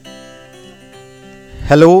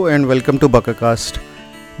Hello and welcome to बकरकास्ट।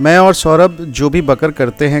 मैं और सौरभ जो भी बकर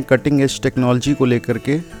करते हैं कटिंग एज टेक्नोलॉजी को लेकर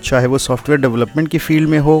के, चाहे वो सॉफ्टवेयर डेवलपमेंट की फील्ड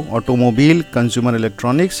में हो, ऑटोमोबाइल, कंज्यूमर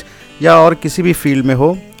इलेक्ट्रॉनिक्स या और किसी भी फील्ड में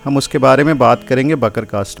हो, हम उसके बारे में बात करेंगे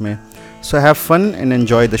बकरकास्ट में। So have fun and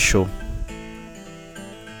enjoy the show.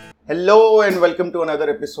 Hello and welcome to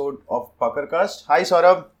another episode of बकरकास्ट। Hi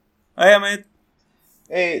Saurabh. Hi Amit.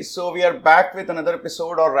 Hey, so we are back with another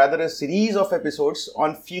episode, or rather a series of episodes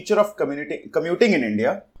on future of commuting in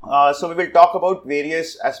India. So we will talk about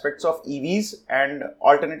various aspects of EVs and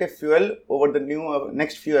alternative fuel over the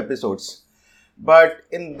next few episodes. But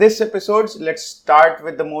in this episodes, let's start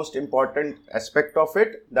with the most important aspect of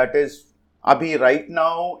it. That is, abhi right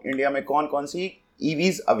now India में कौन सी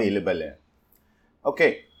EVs available है?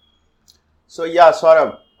 Okay. So yeah,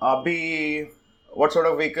 Saurabh, abhi what sort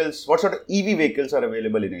of EV vehicles are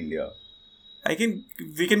available in India?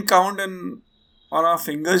 We can count on our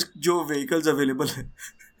fingers जो vehicles available है.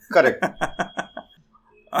 Correct.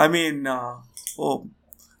 I mean,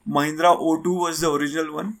 Mahindra O2 was the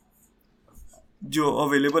original one जो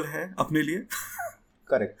available है अपने लिए.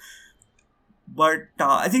 Correct. But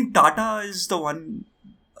I think Tata is the one.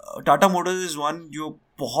 Tata Motors is one जो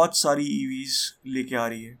बहुत सारी EVs लेके आ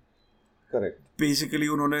रही है. Correct. बेसिकली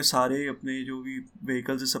उन्होंने सारे अपने जो भी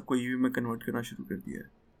व्हीकल्स है सबको ईवी में कन्वर्ट करना शुरू कर दिया है.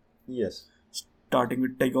 Yes. Starting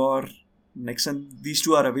with Tigor, Nexon, these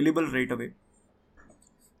two are available right away.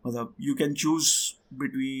 मतलब you can choose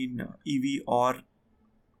between EV और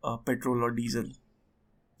पेट्रोल और diesel.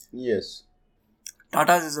 Yes.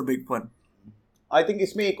 Tata is a big one. I think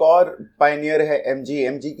इसमें एक और पायनियर है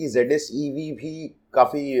MG की ZS EV भी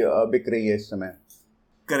काफी बिक रही है इस समय.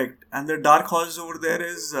 Correct. And the dark horse over there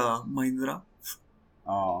is Mahindra.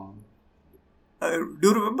 Do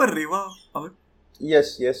you remember Reva?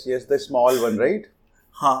 Yes, the small one, right?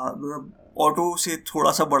 हाँ, मतलब ऑटो से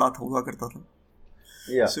थोड़ा सा बड़ा था हुआ करता था.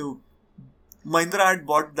 Yeah. So Mahindra had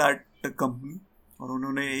bought that company और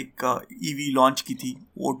उन्होंने एक EV लॉन्च की थी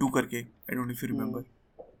O2 करके. I don't know if you remember.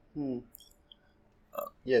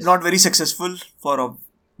 Yes. Not very successful for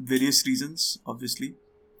various reasons, obviously.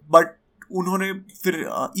 But उन्होंने फिर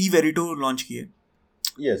E-Verito लॉन्च किए.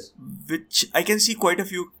 Yes. Which I can see quite a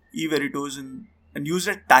few E-Veritos and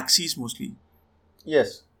used at taxis mostly.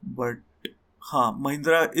 Yes. But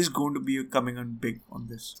Mahindra is going to be coming on big on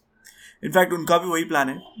this. In fact, उनका भी वही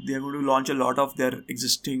plan है. They are going to launch a lot of their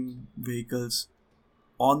existing vehicles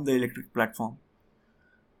on the electric platform.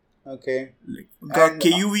 Okay. Like उनका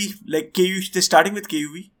KUV, they're starting with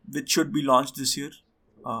KUV, which should be launched this year.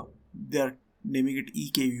 They are naming it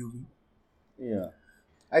e-KUV. Yeah.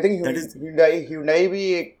 I think Hyundai भी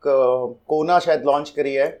एक कोना शायद launch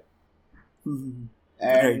करी है.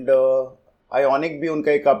 And Ioniq भी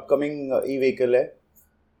उनका एक अपकमिंग ई व्हीकल है.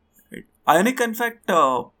 Ioniq, in fact,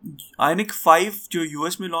 Ioniq 5 जो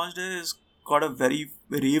US में launched है has got a very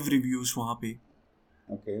rave reviews वहाँ पे.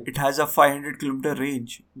 Okay. It has a 500 kilometer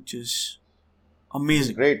range, which is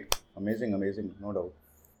amazing. Great. Amazing, no doubt.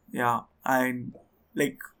 Yeah, and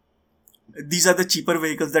like these are the cheaper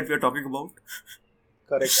vehicles that we are talking about.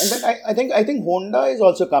 Correct. And then I think Honda is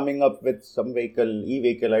also coming up with some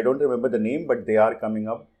e-vehicle. I don't remember the name, but they are coming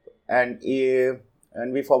up. And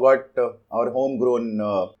we forgot our homegrown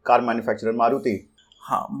car manufacturer Maruti.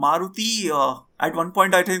 हाँ, Maruti at one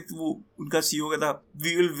point I think वो उनका CEO कहता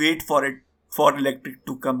we will wait for it for electric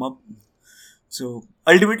to come up. So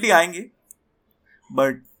ultimately आएंगे,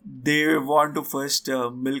 but they want to first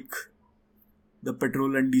milk the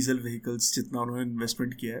petrol and diesel vehicles जितना उन्होंने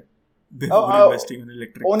investment किया है before investing in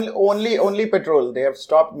electric. Only petrol. They have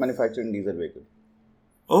stopped manufacturing diesel vehicles.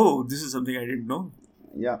 Oh, this is something I didn't know.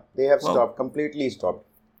 Yeah, they have stopped, completely stopped.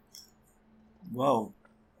 Wow.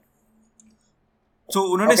 So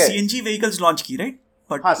उन्होंने CNG vehicles launch की, right?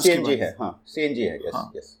 हाँ, CNG है.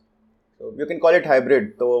 Yes. So you can call it hybrid.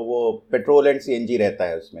 तो वो petrol and CNG रहता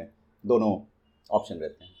है उसमें, दोनों ऑप्शन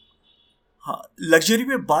रहते हैं. हाँ,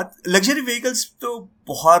 लग्जरी व्हीकल्स तो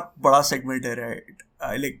बहुत बड़ा सेगमेंट है, राइट?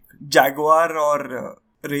 लाइक जैगुआर और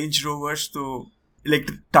रेंज रोवर्स तो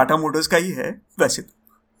इलेक्ट्रिक टाटा मोटर्स का ही है वैसे तो.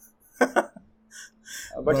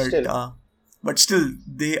 but still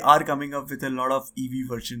they are coming up with a lot of EV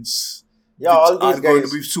versions. Yeah, all these are guys going to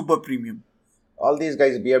be super premium. All these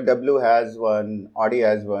guys, BMW has one, Audi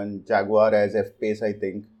has one, Jaguar has F-Pace, I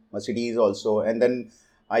think, Mercedes also, and then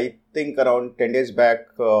I think around 10 days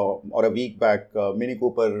back or a week back, Mini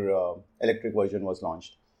Cooper electric version was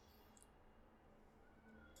launched.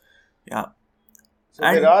 Yeah. So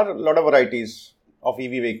there are a lot of varieties of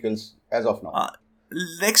EV vehicles as of now.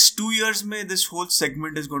 Next 2 years, this whole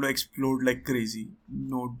segment is going to explode like crazy.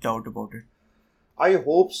 No doubt about it. I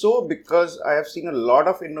hope so, because I have seen a lot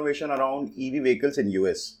of innovation around EV vehicles in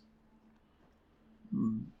US.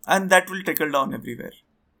 And that will trickle down everywhere.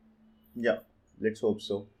 Yeah, let's hope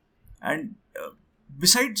so. And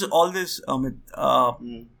besides all this, Amit,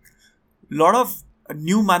 lot of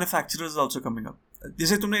new manufacturers also coming up.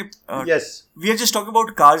 जैसे तुमने Yes. we are just talking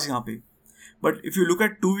about cars यहाँ पे, but if you look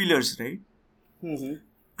at two wheelers, right?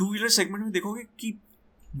 Two wheeler segment में देखोगे कि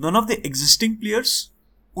none of the existing players,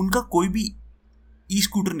 उनका कोई भी ई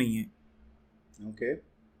स्कूटर नहीं है. Okay.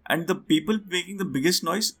 And the people making the biggest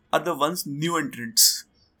noise are the ones new entrants.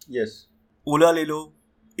 Yes. Ola ले लो,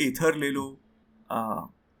 Ather ले लो,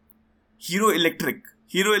 Hero Electric.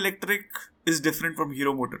 Hero Electric is different from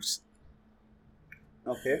Hero Motors.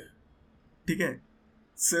 Okay. ठीक है.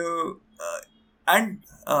 So and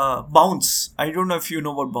Bounce. I don't know if you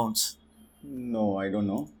know about Bounce. No, I don't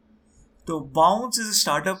know. तो Bounce is a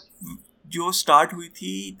startup जो start हुई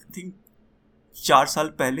थी I think 4 साल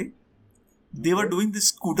पहले. They were doing this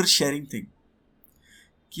scooter sharing thing.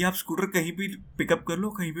 कि आप स्कूटर कहीं भी पिकअप कर लो,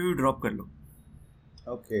 कहीं पे भी ड्रॉप कर लो.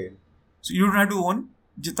 Okay. So you don't have to own.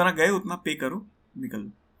 जितना गए उतना पे करो, निकल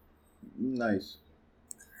लो. Nice.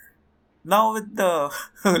 Now with the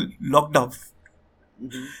lockdown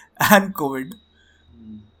and COVID,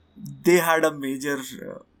 they had a major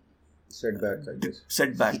Setback, I guess.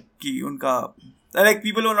 setback कि उनका like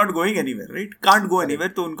people were not going anywhere, right? Can't go anywhere,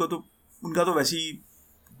 तो उनका तो वैसे ही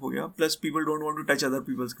हो गया. Plus people don't want to touch other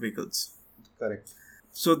people's vehicles. Correct.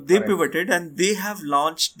 So they pivoted and they have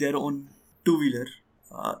launched their own two-wheeler.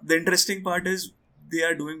 The interesting part is they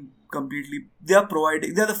are doing completely. They are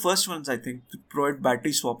the first ones I think to provide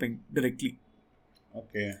battery swapping directly.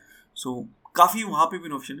 Okay. So काफी वहाँ पे भी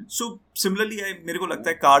innovation है. So similarly मेरे को लगता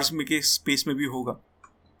है cars में के स्पेस में भी होगा.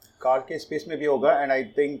 कार के स्पेस में भी होगा, and I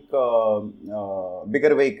think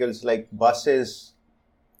bigger vehicles like buses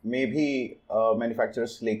में भी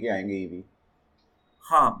मैन्युफैक्चरर्स लेके आएंगे ईवी.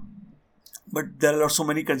 हाँ, but there are so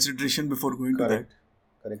many consideration before going to that.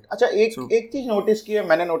 Correct. अच्छा, एक चीज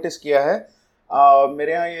मैंने नोटिस किया है.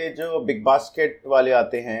 मेरे यहाँ ये जो बिग बास्केट वाले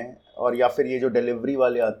आते हैं और या फिर ये जो डिलीवरी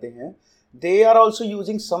वाले आते हैं, they are also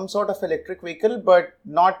using some sort of electric vehicle but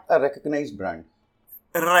not a recognized brand.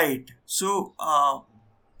 Right. So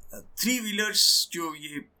three wheelers जो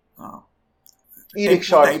ये ई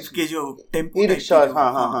रिक्शा टाइप के जो टेम्पो ई रिक्शा,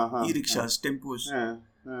 हाँ ई रिक्शास टेम्पोस,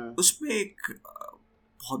 उसमें एक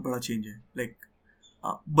बहुत बड़ा चेंज है. Like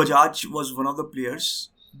Bajaj was one of the players.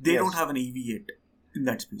 They don't have an EV yet in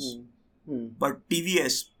that space, but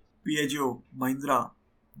TVS, Piaggio, Mahindra,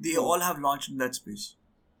 they all have launched in that space.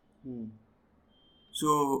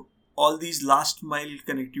 So all these last mile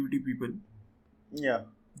connectivity people,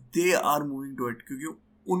 they are moving to it क्योंकि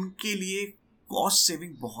उनके लिए cost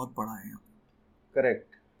saving बहुत बड़ा है.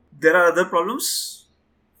 Correct. There are other problems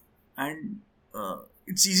and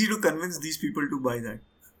it's easy to convince these people to buy that.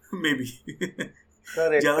 Maybe.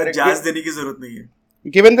 Correct. ज़्यादा जांच देने की जरूरत नहीं है.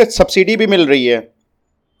 Given that सब्सिडी भी मिल रही है.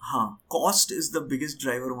 हाँ, cost is the biggest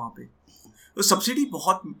driver वहाँ पे. तो सब्सिडी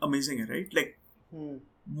बहुत अमेजिंग है, right? Like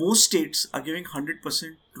most states are giving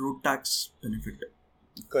 100% road tax benefit.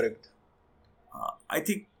 Correct. I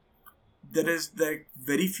think there is like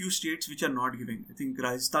very few states which are not giving. I think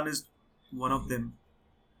Rajasthan is one of them.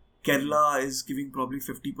 Kerala is giving probably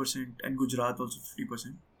 50% and Gujarat also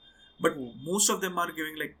 50%. But most of them are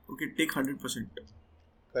giving like, okay, take 100%.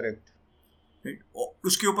 Correct. Right?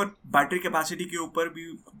 उसके ऊपर battery capacity के ऊपर भी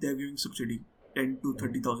they are giving subsidy 10 to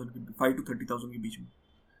 30,000, 5 to 30,000 के बीच में,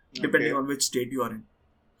 depending on which state you are in.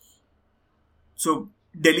 So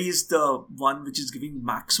Delhi is the one which is giving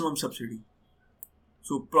maximum subsidy.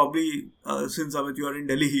 So probably since Amit you are in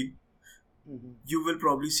Delhi, you will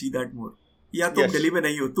probably see that more. या तुम दिल्ली में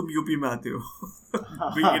नहीं हो, तुम UP में आते हो.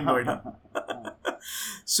 Being in Noida.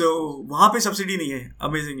 So वहाँ पे सब्सिडी नहीं है,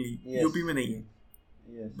 अमेजिंगली. यूपी में नहीं है,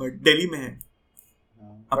 बट दिल्ली में है.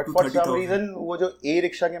 बट फॉर सम रीजन वो जो ई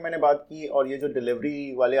रिक्शा की मैंने बात की और ये जो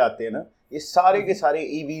डिलीवरी वाले आते हैं ना, ये सारे के सारे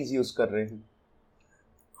ईवीज यूज कर रहे हैं.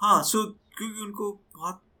 हाँ, सो क्योंकि उनको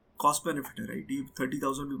बहुत कॉस्ट बेनिफिट है, राइट?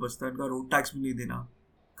 30,000 भी बचता है, उनका रोड टैक्स भी नहीं देना,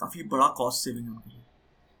 काफी बड़ा कॉस्ट सेविंग है उनके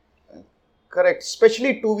लिए. Correct.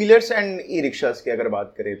 Specially two wheelers and E rickshaws की अगर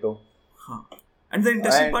बात करें तो. हाँ, and the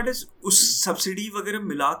interesting part is उस सब्सिडी वगैरह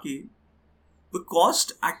मिला के the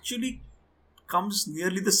cost actually comes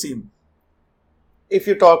nearly the same. If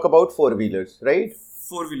you talk about four-wheelers, right?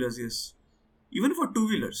 Four-wheelers, yes. Even for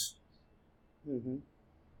two-wheelers.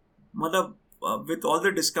 मतलब with all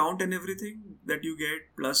the discount and everything that you get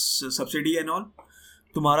plus subsidy and all,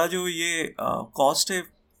 तुम्हारा जो ये cost है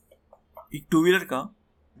एक two-wheeler का,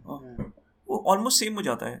 वो almost same हो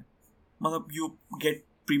जाता है. मतलब you get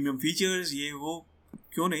premium features, ये वो,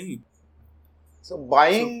 क्यों नहीं? So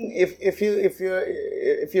buying, if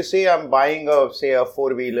you say I'm buying a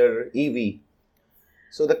 4-wheeler EV,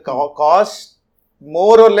 so the cost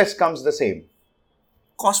more or less comes the same.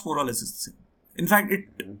 Cost more or less is the same. In fact,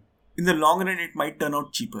 in the long run, it might turn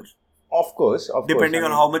out cheaper. Of course. Depending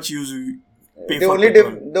on how much you pay the for only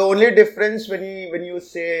petrol. the only difference when you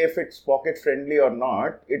say if it's pocket friendly or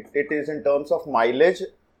not, it is in terms of mileage,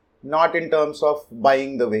 not in terms of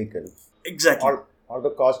buying the vehicle. Exactly. Or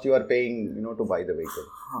the cost you are paying, to buy the vehicle.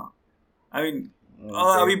 I mean,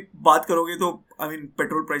 अभी बात करोगे तो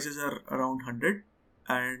petrol prices are around 100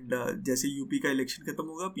 and जैसे UP का election खत्म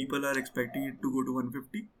होगा, people are expecting it to go to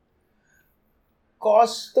 150.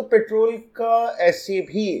 Cost तो petrol का ऐसे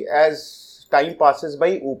भी एज टाइम पासेस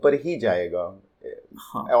बाई ऊपर ही जाएगा.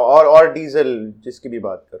 और डीजल जिसकी भी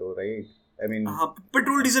बात करो, right? I mean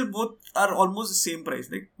petrol diesel both are almost the same price,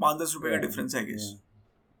 like 5-10 रुपए का डिफरेंस है गेस.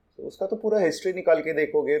 तो उसका तो पूरा हिस्ट्री निकाल के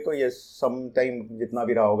देखोगे तो ये सम टाइम जितना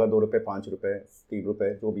भी रहा होगा, 2 रुपए, 5 रुपए, 3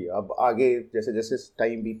 रुपए, जो भी. अब आगे जैसे जैसे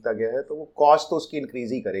टाइम बीतता गया है तो वो कॉस्ट तो उसकी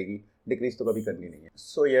इंक्रीज ही करेगी, डिक्रीज तो कभी करनी नहीं है.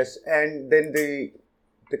 So yes, and then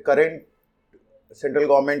the current central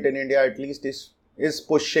government in India at least is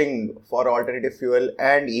pushing for alternative fuel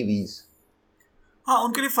and EVs. हाँ,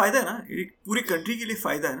 उनके लिए फायदा है ना, पूरी कंट्री के लिए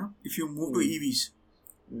फायदा है ना. If you move to EVs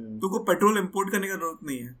तो को पेट्रोल इंपोर्ट करने का जरूरत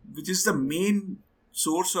नहीं है, which is the main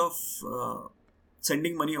source of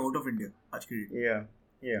sending money out of India आज के डेट.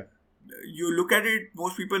 या you look at it,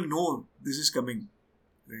 most people know this is coming,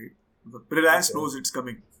 right? Reliance knows it's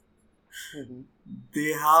coming.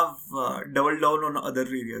 They have doubled down on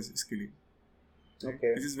other areas इसके लिए. Okay.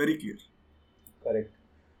 Which is very clear. Correct.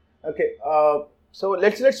 Okay. So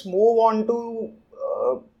let's move on to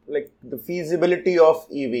like the feasibility of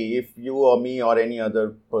EV. If you or me or any other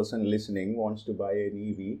person listening wants to buy an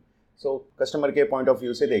EV, so customer के point of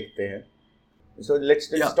view से देखते हैं. So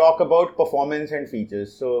let's talk about performance and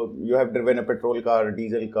features. So you have driven a petrol car,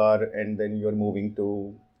 diesel car, and then you're moving to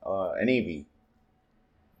an EV.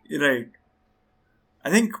 Right.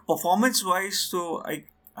 I think performance-wise, so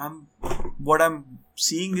what I'm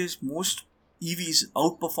seeing is most EVs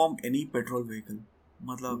outperform any petrol vehicle.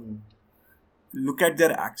 मतलब look at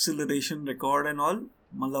their acceleration record and all.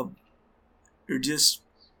 मतलब it just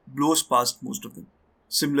blows past most of them.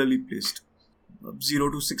 Similarly placed. 0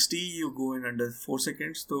 to 60 you go in under 4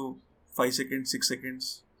 seconds. So 5 seconds, 6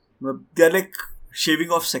 seconds. They're like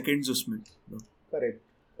shaving off seconds उसमें. Correct.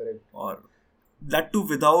 Or that too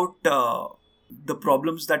without the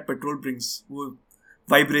problems that petrol brings. वो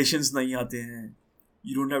vibrations नहीं आते हैं.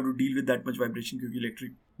 You don't have to deal with that much vibration क्योंकि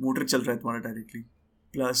electric motor चल रहा है तुम्हारा डायरेक्टली.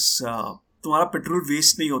 प्लस तुम्हारा पेट्रोल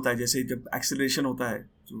वेस्ट नहीं होता है. जैसे जब एक्सेलरेशन होता है,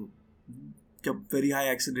 तो जब वेरी हाई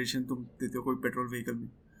एक्सेलरेशन तुम देते हो कोई पेट्रोल व्हीकल में,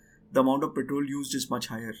 the amount of petrol used is much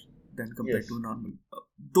higher than compared to normal.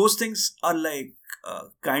 Those things are like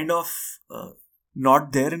kind of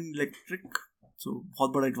not there in electric. सो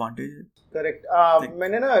बहुत बड़ा एडवांटेज है. करेक्ट.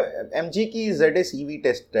 मैंने ना MG की ZS EV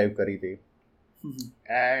टेस्ट ड्राइव करी थी.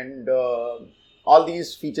 And all these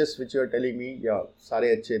features which you are telling me, सारे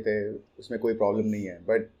अच्छे थे, उसमें कोई problem नहीं है.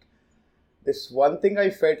 But this one thing I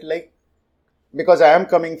felt like, because I am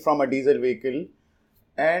coming from a diesel vehicle,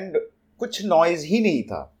 and कुछ noise ही नहीं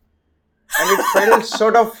था, and it felt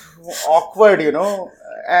sort of awkward,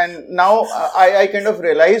 And now I kind of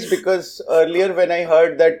realized, because earlier when I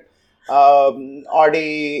heard that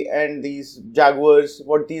Audi and these Jaguars,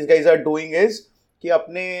 what these guys are doing is कि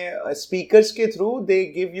अपने speakers के through they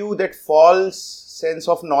give you that false sense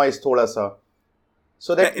of noise थोड़ा सा,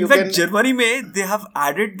 so that you can. Germany में they have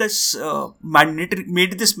added this mandatory,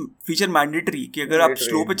 made this feature mandatory कि अगर आप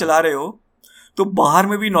slow पे चला रहे हो तो बाहर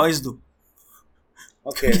में भी नॉइज दो.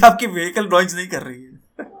 Okay. आपकी व्हीकल नॉइज नहीं कर रही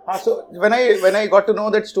है. हाँ, so when I got to know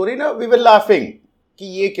that story ना, we were laughing कि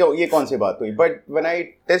ये कौन सी बात हुई. But when I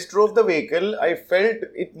test drove the vehicle, I felt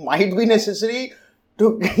it might be necessary to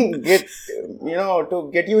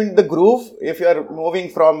get you in the groove if you are moving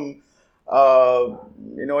from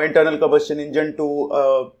internal combustion engine to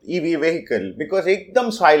EV vehicle, because एकदम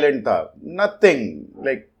silent था, nothing,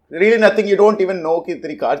 like really nothing. You don't even know कि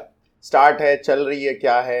तेरी car start है, चल रही है,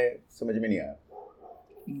 क्या है, समझ में नहीं आया.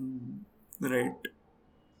 Right.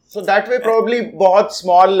 So that way probably बहुत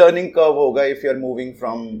small learning curve होगा if you are moving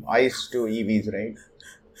from ICE to EVs, right?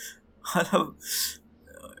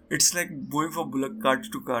 It's like going from bullock carts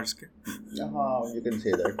to cars. You can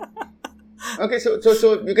say that. Okay, so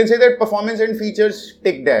you can say that performance and features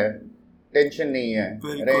ticked है, tension नहीं है,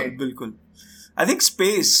 right? बिल्कुल. I think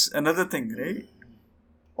space, another thing, right?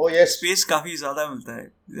 Oh yes. Space काफी ज़्यादा मिलता है.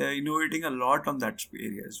 They are innovating a lot on that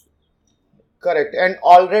areas. Correct. And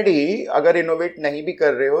already अगर innovate नहीं भी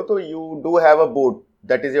कर रहे हो तो you do have a boot,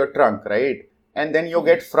 that is your trunk, right? and then you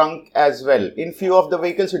get frunk as well. In few of the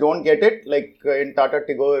vehicles you don't get it, like in Tata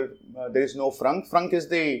Tigor there is no frunk. Frunk is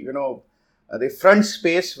the the front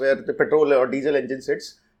space where the petrol or diesel engine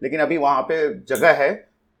sits. लेकिन अभी वहाँ पे जगह है,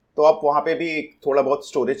 तो आप वहाँ पे भी थोड़ा बहुत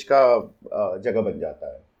स्टोरेज का जगह बन जाता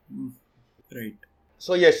है. राइट.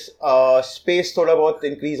 सो यस, स्पेस थोड़ा बहुत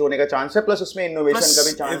इंक्रीज होने का चांस है, प्लस उसमें इनोवेशन का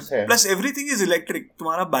भी चांस है. Plus everything is electric.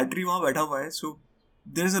 तुम्हारा बैटरी वहाँ बैठा हुआ है, so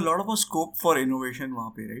there is a lot of scope for innovation वहाँ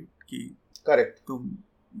पे, राइट? कि करेक्ट, तुम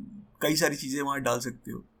कई सारी चीजें वहाँ डाल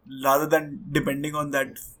सकते हो rather than depending on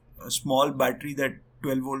that small battery, that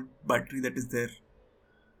 12-volt battery that is there.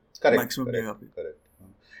 Correct, maximum जगह पे. Correct.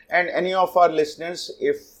 And any of our listeners,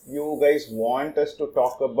 if you guys want us to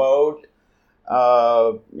talk about,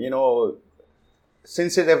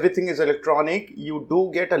 since everything is electronic, you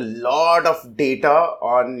do get a lot of data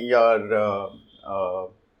on your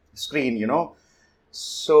screen,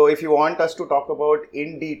 So if you want us to talk about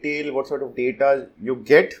in detail what sort of data you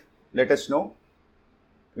get, let us know.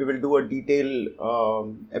 We will do a detailed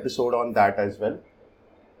episode on that as well.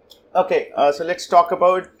 Okay, so let's talk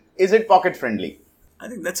about, is it pocket friendly? I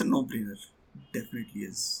think that's a no-brainer. Definitely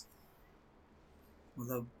is.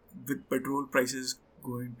 With petrol prices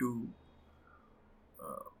going to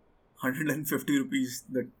 150 rupees,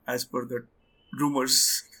 that as per the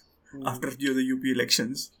rumors after the UP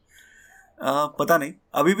elections. पता नहीं,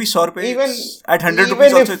 अभी भी 100 रुपए. Even at 100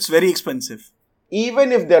 rupees also it's very expensive.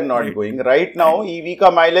 Even if they're not going right now, EV का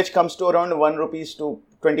mileage comes to around 1 rupees to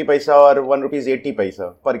 20 paisa or 1 rupees 80 paisa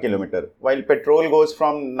per kilometer, while petrol goes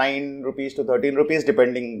from 9 rupees to 13 rupees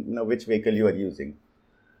depending which vehicle you are using.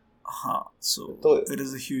 So there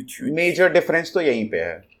is a huge major difference तो यहीं पे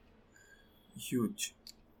है. Huge.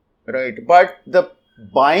 Right, but the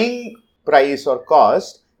buying price or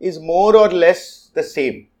cost is more or less the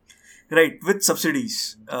same. Right, with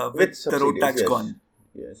subsidies, with the road tax gone.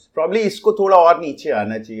 Yes, probably इसको थोड़ा और नीचे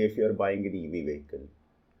आना चाहिए if you are buying an EV vehicle.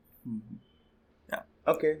 Yeah.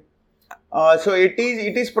 Okay. So it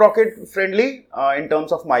is pocket friendly in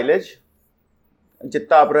terms of mileage.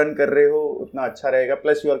 जितना आप run कर रहे हो उतना अच्छा रहेगा.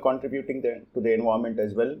 Plus you are contributing to the environment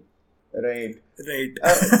as well. Right.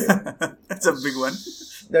 That's a big one.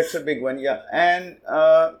 That's a big one, yeah. And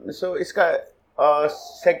so इसका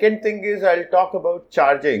second thing is I'll talk about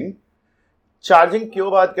charging. Charging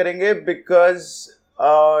क्यों बात करेंगे? Because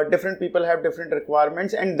different people have different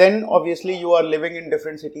requirements, and then obviously you are living in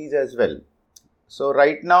different cities as well. So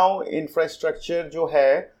right now infrastructure जो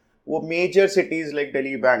है वो major cities like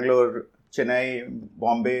Delhi, Bangalore, Chennai,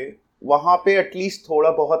 Bombay, वहाँ पे at least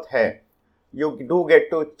थोड़ा बहुत है. You do get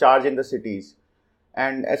to charge in the cities.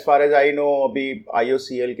 And as far as I know, अभी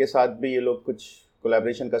IOCL के साथ भी ये लोग कुछ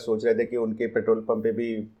collaboration का सोच रहे थे कि उनके पेट्रोल पंप पे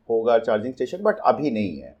भी होगा चार्जिंग स्टेशन, बट अभी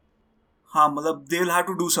नहीं है. हाँ, मतलब they will have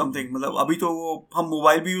to do something. मतलब अभी तो वो हम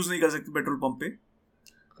मोबाइल भी यूज नहीं कर सकते पेट्रोल पंप पे.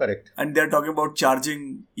 Correct. And they are talking about charging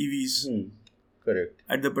EVs. Correct.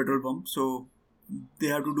 At the petrol pump. So they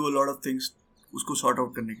have to do a lot of things उसको sort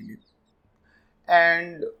out करने के लिए.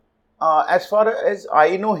 And as far as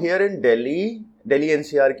I know, here in Delhi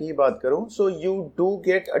NCR की ही बात करूँ, so you do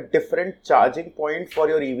get a different charging point for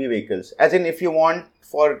your EV vehicles. As in, if you want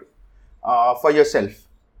for yourself.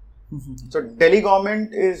 So Delhi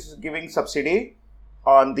government is giving subsidy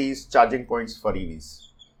on these charging points for EVs.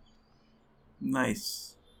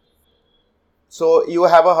 Nice. So you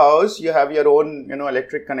have a house, you have your own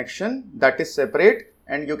electric connection that is separate,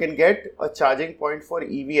 and you can get a charging point for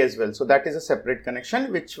EV as well. So that is a separate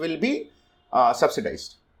connection which will be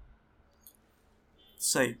subsidized.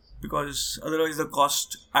 Sahi, because otherwise the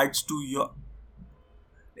cost adds to your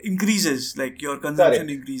increases, like your consumption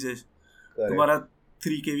increases. तुम्हारा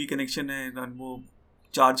 3 kV connection है और वो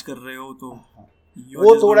charge कर रहे हो तो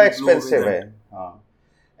वो थोड़ा एक्सपेंसिव है. हाँ,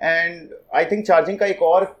 एंड आई थिंक चार्जिंग का एक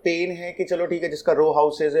और पेन है कि चलो ठीक है जिसका रो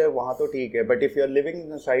हाउसेज है वहाँ तो ठीक है, but if you are living in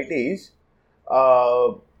societies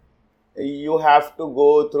you have to go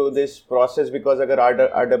through this process, because अगर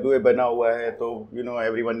RWA बना हुआ है तो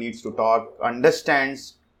everyone needs to talk, understands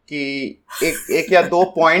कि एक या दो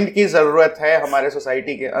पॉइंट की ज़रूरत है हमारे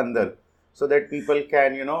सोसाइटी के अंदर, so that people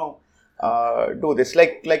can do this.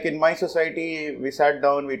 Like in my society, we sat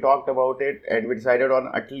down, we talked about it, and we decided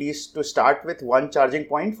on at least to start with one charging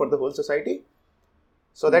point for the whole society,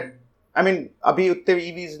 so that अभी उतने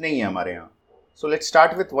EVs नहीं है हमारे यहाँ. So let's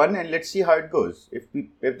start with one and let's see how it goes.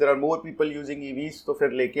 If there are more people using EVs, तो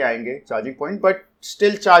फिर लेके आएंगे charging point. But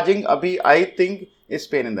still charging अभी I think is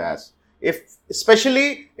pain in the ass.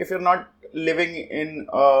 Especially if you're not living in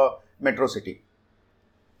a metro city.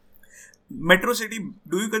 Metro city,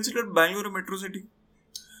 do you consider Bangalore a metro city?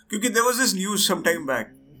 क्योंकि there was this news some time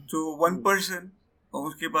back. So one person,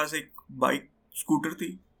 उसके पास एक bike scooter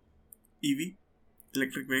थी EV,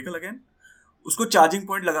 electric vehicle again, उसको charging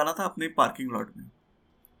point लगाना था अपने parking lot में.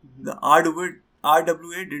 The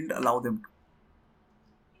RWA didn't allow them to.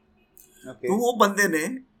 तो वो बंदे ने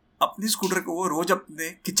अपनी स्कूटर को वो रोज अपने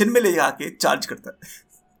किचन में ले जाके चार्ज करता है.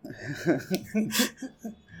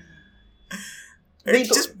 It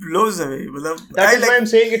just blows away. That is why I'm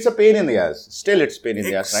saying it's a pain in the ass. Still, it's pain in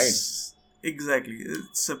the ass, right? Exactly,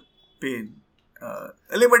 it's a pain.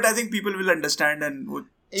 But I think people will understand and वो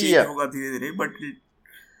change होगा धीरे-धीरे. But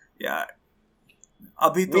yeah,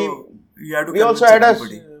 अभी तो you have to convince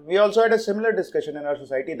everybody. We also had a similar discussion in our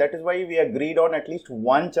society. That is why we agreed on at least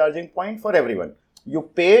one charging point for everyone. You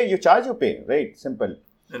pay, you charge, you pay. Right? Simple.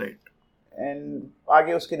 Right. And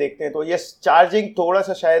आगे उसके देखते हैं. तो yes, charging थोड़ा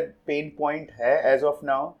सा शायद pain point है as of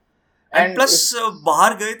now. And plus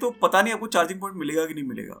बाहर गए तो पता नहीं आपको चार्जिंग पॉइंट मिलेगा कि नहीं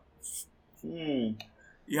मिलेगा.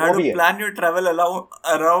 You have to plan your travel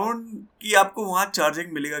around कि आपको वहाँ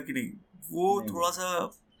चार्जिंग मिलेगा कि नहीं. वो थोड़ा सा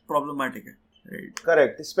प्रॉब्लमेटिक है. Right.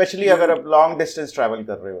 Correct. Especially अगर आप long distance travel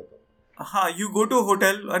कर रहे हो तो. हाँ, you go to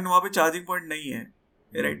hotel and वहाँ पे चार्जिंग पॉइंट नहीं है.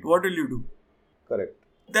 Right. What will you do? Correct.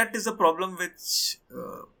 That is a problem which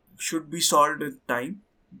should be solved with time,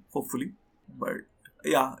 hopefully. But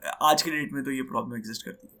yeah, आज के डेट में तो ये प्रॉब्लम एग्जिस्ट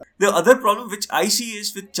करती है. The other problem which I see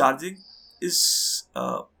is with charging is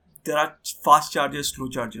there are fast chargers, slow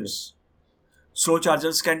chargers. Slow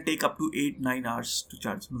chargers can take up to 8-9 hours to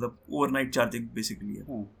charge. मतलब overnight charging basically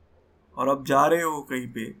है. और अब जा रहे हो कहीं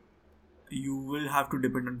पे, you will have to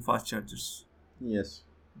depend on fast chargers. Yes.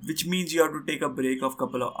 Which means you have to take a break of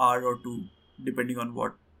couple of hours or two, depending on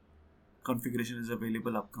what configuration is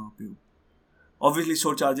available आप कहाँ पे हो. Obviously,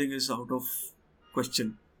 slow charging is out of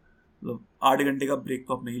question. मतलब 8 घंटे का break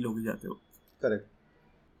तो आप नहीं लोगे जाते हो. Correct.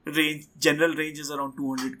 General range is around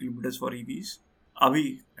 200 kilometers for EVs. अभी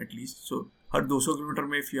at least. So her 200 kilometre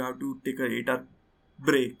में if you have to take a 8-hour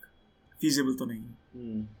break, feasible तो नहीं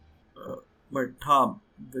है. But हाँ,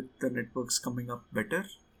 with the networks coming up better,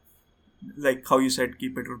 like how you said कि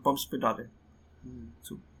petrol pumps पे डालें.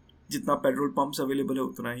 So जितना पेट्रोल पंप्स अवेलेबल है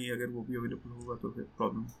उतना ही अगर वो भी अवेलेबल होगा तो फिर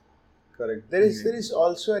problem. Correct. There is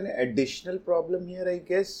also an additional problem here, I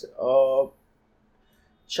guess.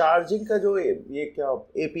 Charging का जो ये क्या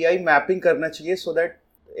API mapping करना चाहिए so that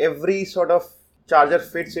every sort of charger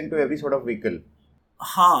fits into every sort of vehicle.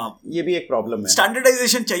 हाँ, ये भी एक प्रॉब्लम है.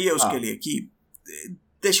 स्टैंडर्डाइजेशन चाहिए उसके लिए कि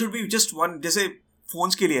there should be just one, जैसे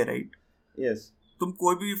फोन्स के लिए, राइट? Yes. तुम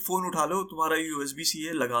कोई भी फोन उठा लो, तुम्हारा USB-C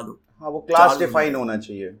है, लगा दो. हाँ, वो क्लास डिफाइन होना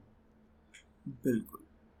चाहिए. बिल्कुल.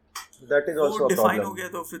 That is also a problem. वो डिफाइन हो गया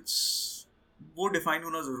तो फिर वो डिफाइन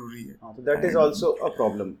होना जरूरी है. हाँ, तो that is also a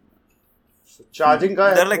problem. Charging का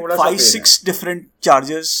there are like 5-6 different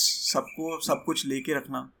chargers, सबको सब कुछ लेके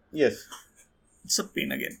रखना. Yes. It's a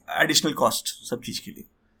pain again. Additional cost सब चीज के लिए.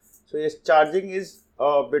 So yes, charging is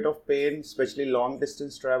a bit of pain, especially long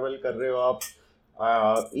distance travel कर रहे हो आप.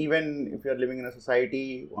 Even if you are living in a society,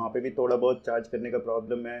 वहाँ पे भी थोड़ा बहुत चार्ज करने का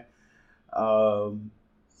प्रॉब्लम है.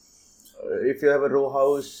 If you have a row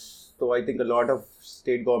house, तो I think a lot of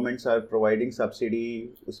state governments are providing subsidy,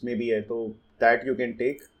 उसमें भी है, तो that you can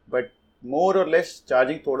take. But more or less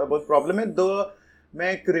charging थोड़ा बहुत प्रॉब्लम है. दो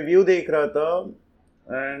मैं एक रिव्यू देख रहा था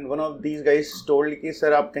and one of these guys told कि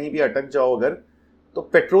सर आप कहीं भी अटक जाओ अगर तो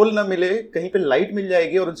पेट्रोल ना मिले, कहीं पे लाइट मिल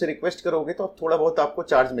जाएगी और उनसे रिक्वेस्ट करोगे तो थोड़ा बहुत आपको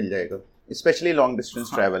चार्ज मिल जाएगा, स्पेशली लॉन्ग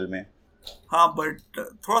डिस्टेंस ट्रैवल में. हाँ, बट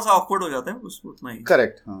थोड़ा सा ऑकवर्ड हो जाता है उसमें उतना ही.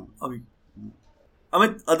 करेक्ट. हाँ, अभी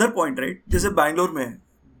अदर पॉइंट, राइट? जैसे बैंगलोर में है,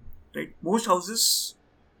 right, most houses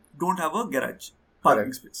don't have a garage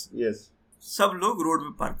parking space. Yes. सब लोग रोड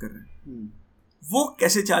में पार्क कर रहे हैं. वो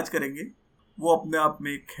कैसे चार्ज करेंगे, वो अपने आप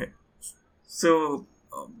में एक है. सो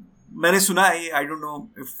मैंने सुना है, I don't know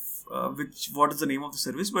if what is the name of the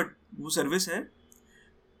service, but वो सर्विस है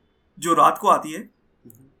जो रात को आती है,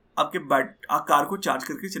 आपके कार को चार्ज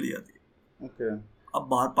करके चली जाती है. Okay. आप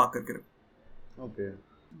बाहर पार्क करके रखो. Okay.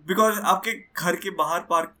 बिकॉज आपके घर के बाहर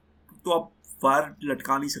पार्क तो आप बाहर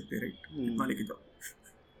लटका नहीं सकते, राइट? इतना लेके जाओ.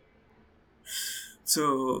 सो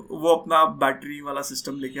वो अपना बैटरी वाला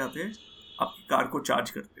सिस्टम लेके आते हैं, आपकी कार को चार्ज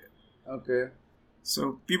करते हैं. Okay. So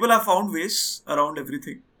people have found ways around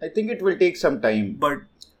everything. I think it will take some time. But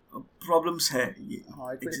problems है, ये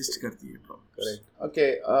exist करती है problems. Correct. Okay.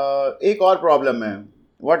 एक और problem है.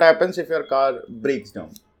 What happens if your car breaks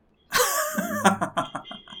down?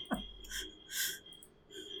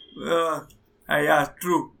 Yeah,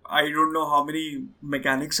 true. I don't know how many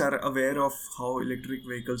mechanics are aware of how electric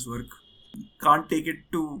vehicles work. Can't take it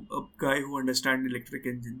to a guy who understands electric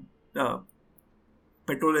engine,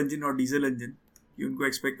 petrol engine और diesel engine. कि उनको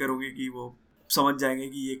expect करोगे कि वो समझ जाएंगे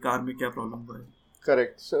कि ये कार में क्या प्रॉब्लम हुआ है.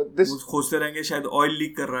 करेक्ट. सो दिस खोजते रहेंगे शायद ऑयल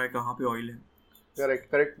लीक कर रहा है, कहाँ पे ऑयल है.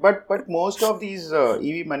 Correct. But most of these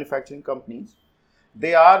EV manufacturing companies,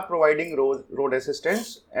 they are providing road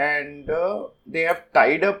assistance, and they have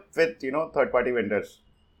tied up with third party vendors,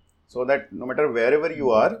 so that no matter wherever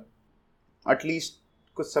you are, at least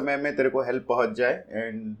कुछ समय में तेरे को help पहुंच जाए,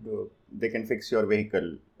 and they can fix your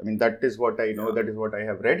vehicle. I mean, that is what I know. That is what I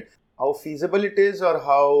have read. How feasible it is or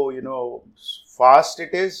how fast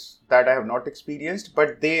it is, that I have not experienced,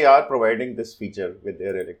 but they are providing this feature with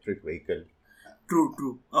their electric vehicle.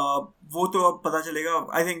 True. वो तो अब पता चलेगा.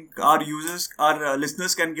 I think our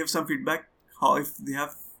listeners can give some feedback how if they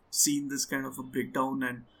have seen this kind of a breakdown,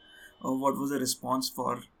 and what was the response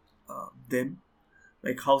for them,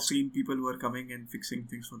 like how soon people were coming and fixing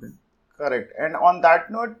things for them. Correct. And on that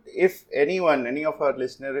note, if any of our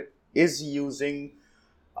listener is using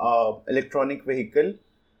electronic vehicle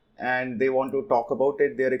and they want to talk about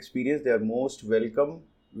it, their experience, they are most welcome.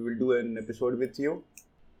 We will do an episode with you,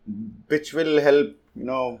 which will help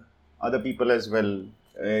other people as well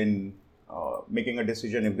in making a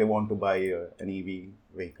decision if they want to buy an EV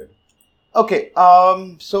vehicle. Okay,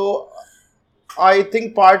 so I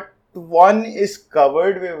think Part-1 is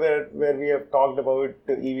covered, where we have talked about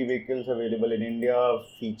EV vehicles available in India,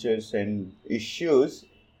 features and issues.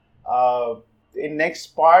 In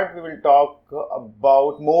next part, we will talk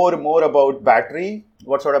about more about battery,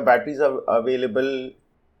 what sort of batteries are available,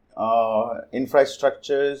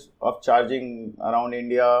 infrastructures of charging around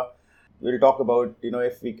India. We'll talk about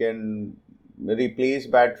if we can replace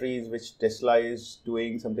batteries, which Tesla is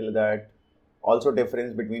doing, something like that. Also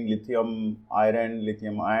difference between lithium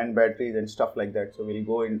ion batteries and stuff like that. So we'll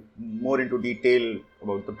go more into detail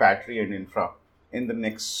about the battery and infra in the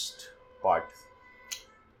next part.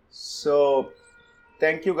 So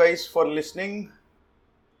thank you guys for listening.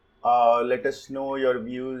 Let us know your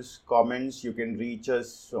views, comments. You can reach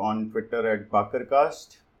us on Twitter at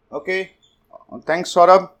Bakarcast. Okay. Thanks,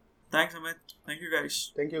 Saurabh. Thanks, Amit. Thank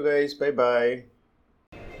you guys. Bye-bye.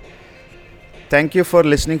 Thank you for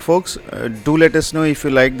listening, folks. Do let us know if you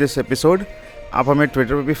like this episode. आप हमें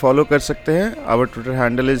Twitter पर भी follow कर सकते हैं. Our Twitter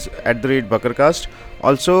handle is @Bakarcast.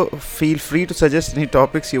 Also, feel free to suggest any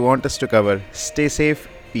topics you want us to cover. Stay safe.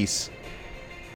 Peace.